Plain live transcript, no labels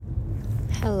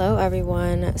Hello,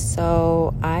 everyone.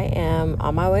 So I am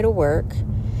on my way to work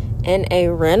in a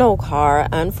rental car,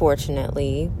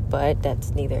 unfortunately, but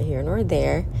that's neither here nor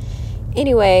there.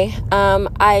 Anyway,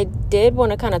 I did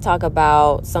want to kind of talk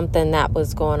about something that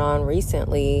was going on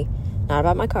recently, not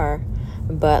about my car,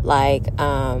 but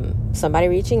somebody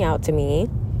reaching out to me,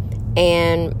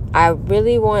 and I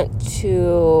really want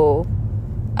to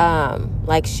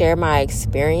share my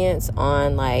experience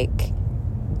on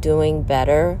doing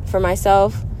better for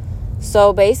myself.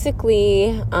 So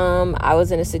basically, I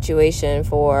was in a situation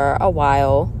for a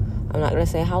while. I'm not going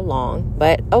to say how long,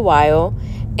 but a while.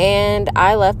 And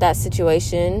I left that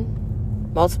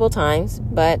situation multiple times,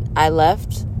 but I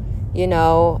left,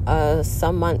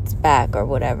 some months back or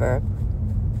whatever.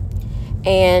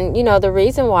 And, the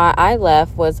reason why I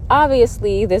left was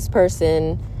obviously this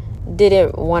person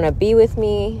didn't want to be with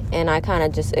me, and I kind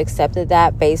of just accepted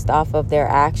that based off of their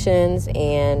actions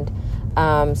and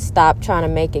stopped trying to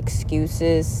make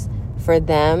excuses for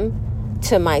them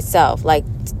to myself.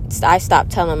 I stopped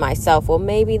telling myself, well,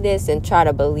 maybe this, and try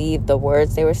to believe the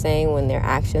words they were saying when their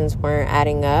actions weren't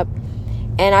adding up.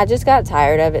 And I just got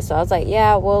tired of it. So I was like,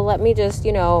 yeah, well, let me just,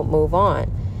 move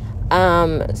on.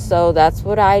 So that's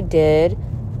what I did.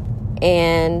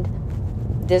 And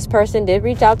this person did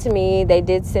reach out to me. They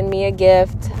did send me a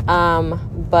gift.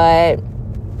 But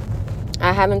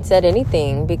I haven't said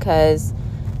anything because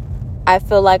I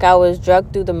feel like I was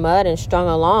dragged through the mud and strung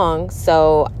along.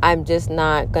 So I'm just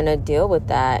not going to deal with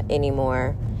that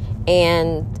anymore.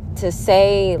 And to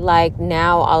say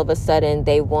now all of a sudden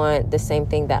they want the same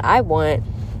thing that I want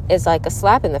is like a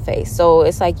slap in the face. So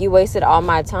it's like, you wasted all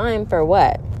my time for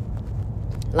what?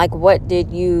 What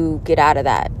did you get out of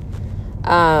that?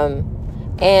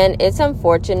 And it's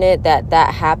unfortunate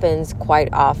that happens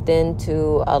quite often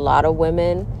to a lot of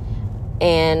women.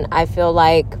 And I feel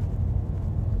like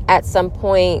at some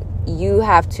point you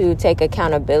have to take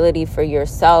accountability for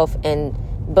yourself and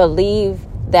believe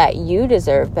that you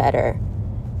deserve better.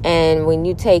 And when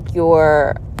you take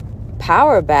your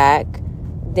power back,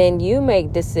 then you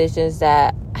make decisions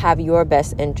that have your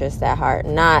best interest at heart,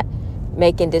 not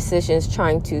making decisions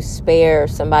trying to spare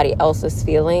somebody else's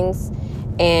feelings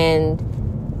and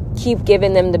keep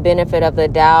giving them the benefit of the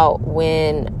doubt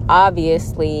when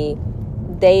obviously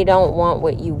they don't want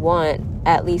what you want,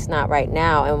 at least not right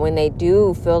now. And when they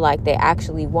do feel like they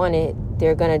actually want it,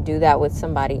 they're going to do that with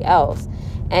somebody else.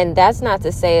 And that's not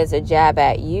to say it's a jab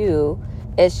at you.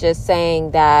 It's just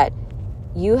saying that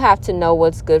you have to know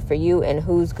what's good for you and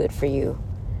who's good for you.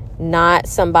 Not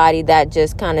somebody that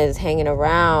just kind of is hanging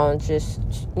around, just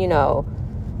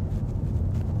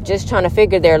trying to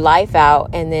figure their life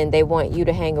out, and then they want you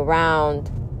to hang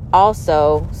around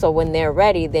also, so when they're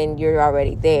ready, then you're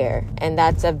already there. And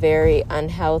that's a very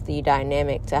unhealthy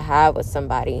dynamic to have with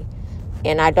somebody,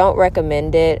 and I don't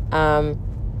recommend it. I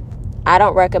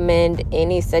don't recommend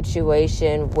any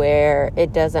situation where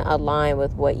it doesn't align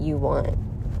with what you want.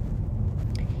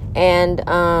 And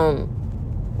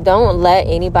don't let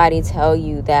anybody tell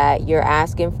you that you're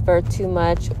asking for too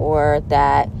much or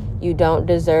that you don't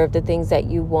deserve the things that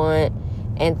you want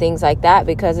and things like that,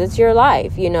 because it's your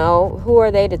life. Who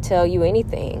are they to tell you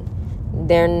anything?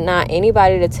 They're not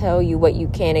anybody to tell you what you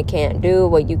can and can't do,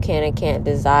 what you can and can't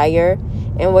desire,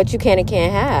 and what you can and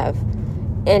can't have.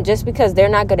 And just because they're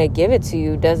not going to give it to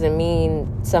you doesn't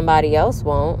mean somebody else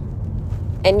won't.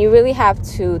 And you really have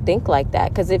to think like that,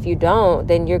 because if you don't,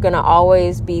 then you're going to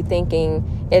always be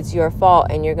thinking it's your fault,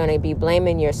 and you're going to be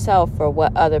blaming yourself for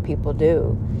what other people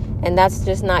do. And that's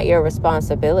just not your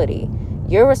responsibility.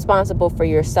 You're responsible for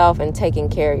yourself and taking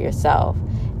care of yourself.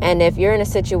 And if you're in a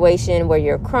situation where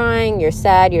you're crying, you're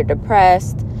sad, you're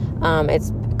depressed,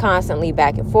 it's constantly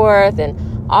back and forth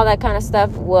and all that kind of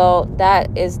stuff, well,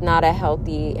 that is not a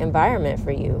healthy environment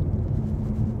for you.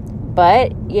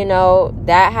 But,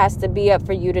 that has to be up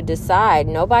for you to decide.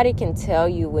 Nobody can tell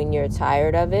you when you're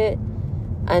tired of it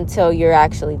until you're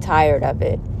actually tired of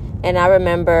it. And I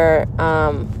remember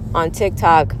on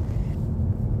TikTok,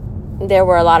 there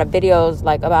were a lot of videos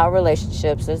about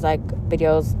relationships. There's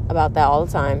videos about that all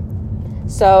the time.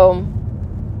 So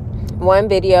one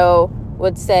video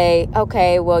would say,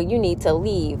 okay, well, you need to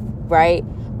leave, right?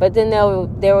 But then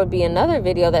there would be another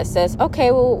video that says,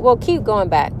 okay, well, keep going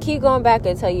back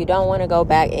until you don't want to go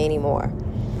back anymore.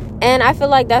 And I feel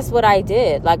like that's what I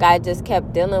did. I just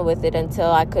kept dealing with it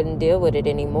until I couldn't deal with it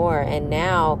anymore. And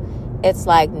now it's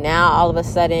now all of a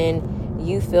sudden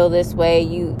you feel this way,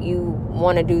 you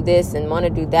want to do this and want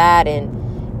to do that, and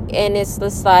it's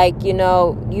just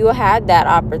you had that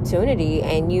opportunity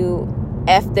and you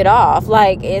effed it off.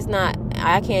 It's not,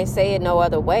 I can't say it no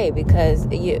other way, because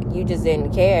you just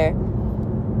didn't care.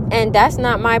 And that's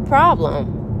not my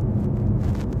problem.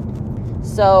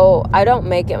 So I don't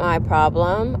make it my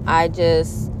problem. I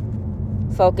just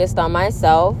focused on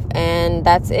myself, and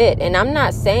that's it. And I'm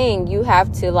not saying you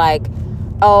have to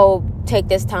take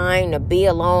this time to be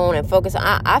alone and focus.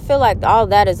 I feel like all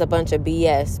that is a bunch of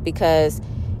BS, because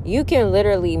you can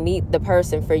literally meet the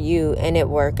person for you and it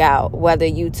work out. Whether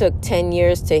you took 10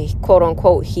 years to quote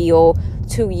unquote heal,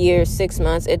 2 years, 6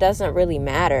 months, it doesn't really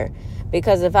matter.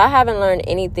 Because if I haven't learned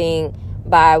anything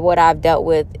by what I've dealt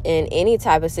with in any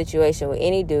type of situation with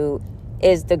any dude,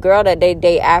 is the girl that they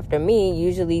date after me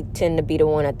usually tend to be the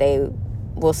one that they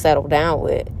will settle down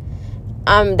with.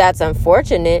 That's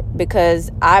unfortunate, because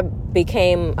I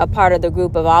became a part of the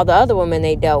group of all the other women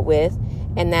they dealt with,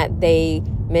 and that they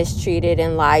mistreated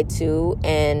and lied to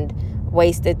and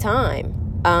wasted time.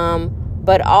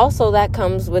 But also that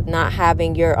comes with not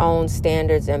having your own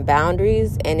standards and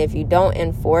boundaries. And if you don't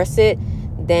enforce it,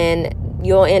 then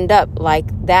you'll end up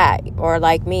like that, or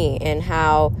like me, and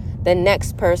how the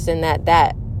next person that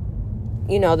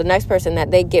the next person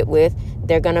that they get with,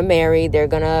 they're going to marry, they're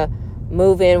going to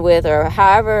move in with, or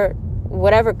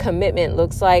whatever commitment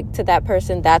looks like to that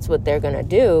person, that's what they're going to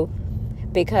do,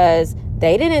 because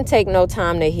they didn't take no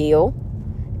time to heal,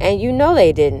 and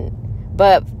they didn't.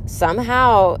 But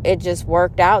somehow it just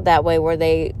worked out that way, where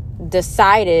they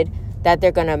decided that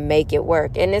they're going to make it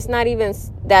work. And it's not even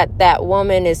that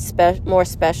woman is more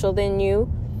special than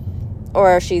you,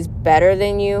 or she's better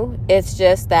than you. It's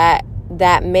just that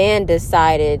man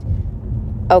decided,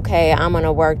 okay, I'm going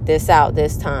to work this out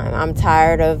this time. I'm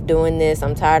tired of doing this.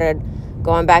 I'm tired of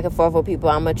going back and forth with people.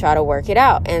 I'm going to try to work it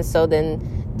out. And so then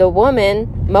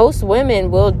most women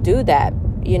will do that,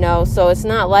 So it's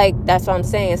not like, that's what I'm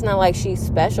saying. It's not like she's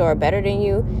special or better than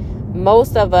you.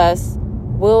 Most of us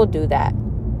will do that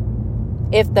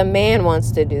if the man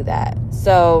wants to do that.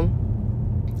 So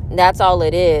that's all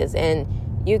it is. And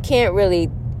you can't really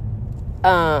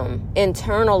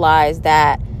internalize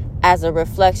that as a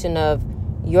reflection of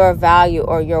your value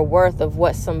or your worth of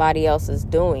what somebody else is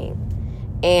doing.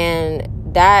 And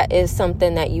that is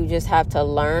something that you just have to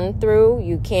learn through.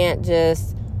 You can't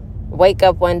just wake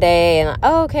up one day and,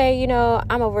 okay,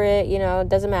 I'm over it, it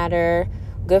doesn't matter.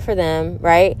 Good for them,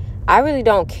 right? I really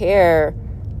don't care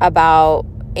about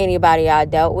anybody I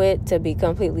dealt with, to be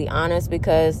completely honest,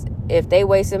 because if they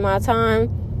wasted my time,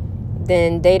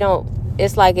 then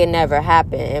it's like it never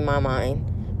happened in my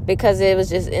mind, because it was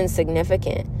just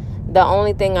insignificant. The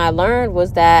only thing I learned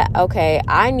was that, okay,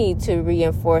 I need to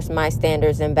reinforce my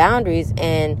standards and boundaries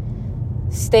and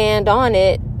stand on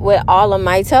it with all of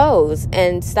my toes,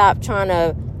 and stop trying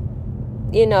to,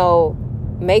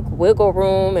 make wiggle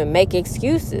room and make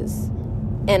excuses.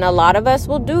 And a lot of us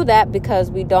will do that because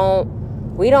we don't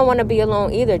want to be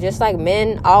alone either. Just like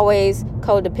men always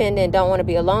codependent, don't want to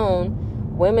be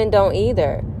alone, women don't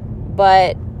either.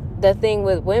 But the thing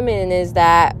with women is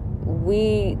that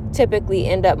we typically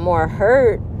end up more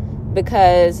hurt,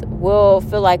 because we'll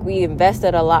feel like we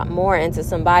invested a lot more into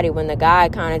somebody, when the guy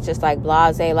kind of just like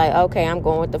blasé, like, okay, I'm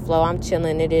going with the flow, I'm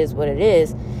chilling, it is what it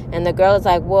is. And the girl is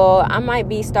like, well, I might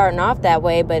be starting off that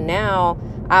way, but now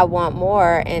I want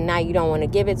more, and now you don't want to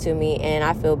give it to me, and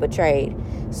I feel betrayed.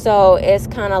 So it's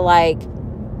kind of like,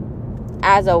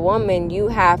 as a woman, you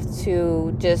have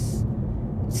to just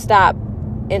stop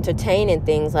entertaining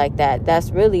things like that.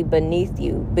 That's really beneath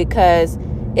you, because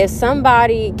if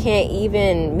somebody can't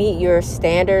even meet your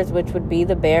standards, which would be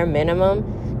the bare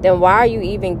minimum, then why are you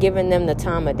even giving them the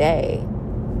time of day?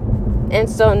 And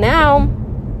so now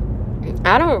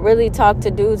I don't really talk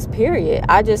to dudes, period.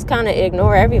 I just kind of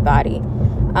ignore everybody.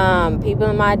 People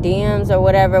in my DMs or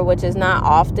whatever, which is not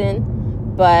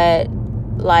often, but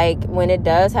like when it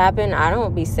does happen, I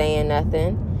don't be saying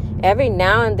nothing. Every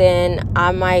now and then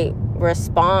I might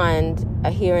respond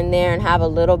here and there and have a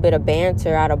little bit of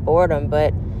banter out of boredom,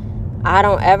 but I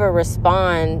don't ever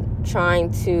respond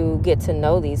trying to get to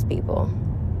know these people.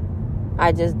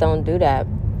 I just don't do that.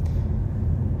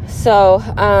 So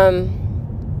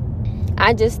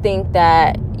I just think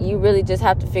that you really just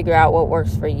have to figure out what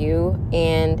works for you,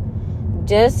 and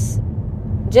just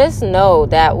know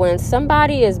that when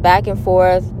somebody is back and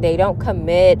forth, they don't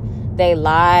commit, they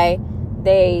lie,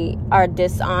 they are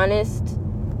dishonest,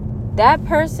 that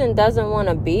person doesn't want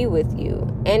to be with you.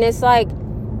 And it's like,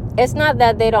 it's not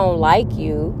that they don't like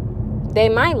you. They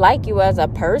might like you as a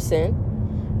person,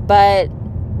 but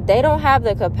they don't have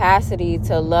the capacity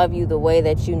to love you the way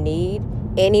that you need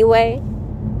anyway.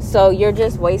 So you're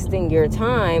just wasting your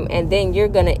time, and then you're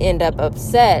going to end up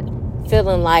upset,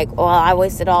 feeling like, oh, I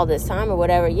wasted all this time or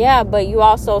whatever. Yeah, but you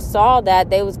also saw that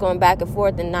they was going back and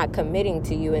forth and not committing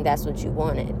to you, and that's what you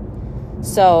wanted.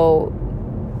 So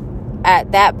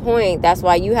at that point, that's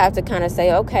why you have to kind of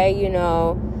say, okay,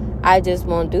 I just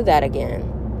won't do that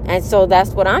again. And so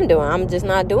that's what I'm doing. I'm just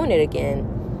not doing it again.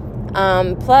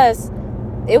 Plus,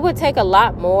 it would take a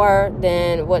lot more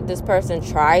than what this person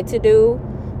tried to do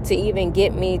to even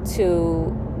get me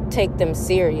to take them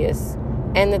serious.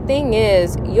 And the thing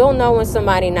is, you'll know when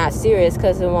somebody not serious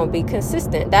because it won't be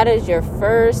consistent. That is your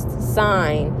first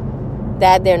sign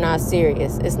that they're not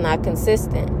serious. It's not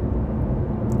consistent.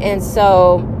 And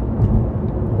so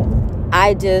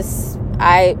I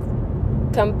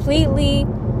completely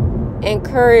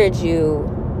encourage you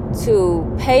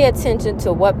to pay attention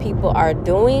to what people are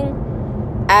doing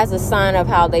as a sign of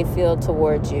how they feel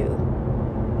towards you.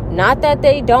 Not that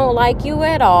they don't like you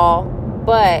at all,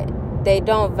 but they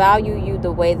don't value you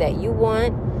the way that you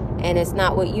want, and it's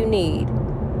not what you need.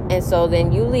 And so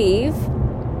then you leave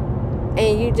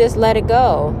and you just let it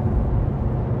go,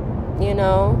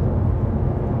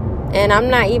 And I'm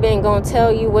not even going to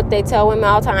tell you what they tell women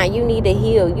all the time. You need to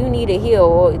heal. You need to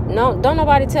heal. Well, no, don't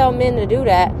nobody tell men to do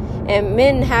that. And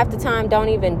men half the time don't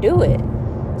even do it.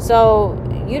 So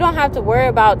you don't have to worry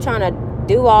about trying to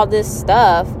do all this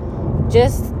stuff.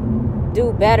 Just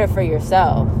do better for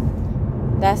yourself.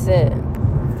 That's it.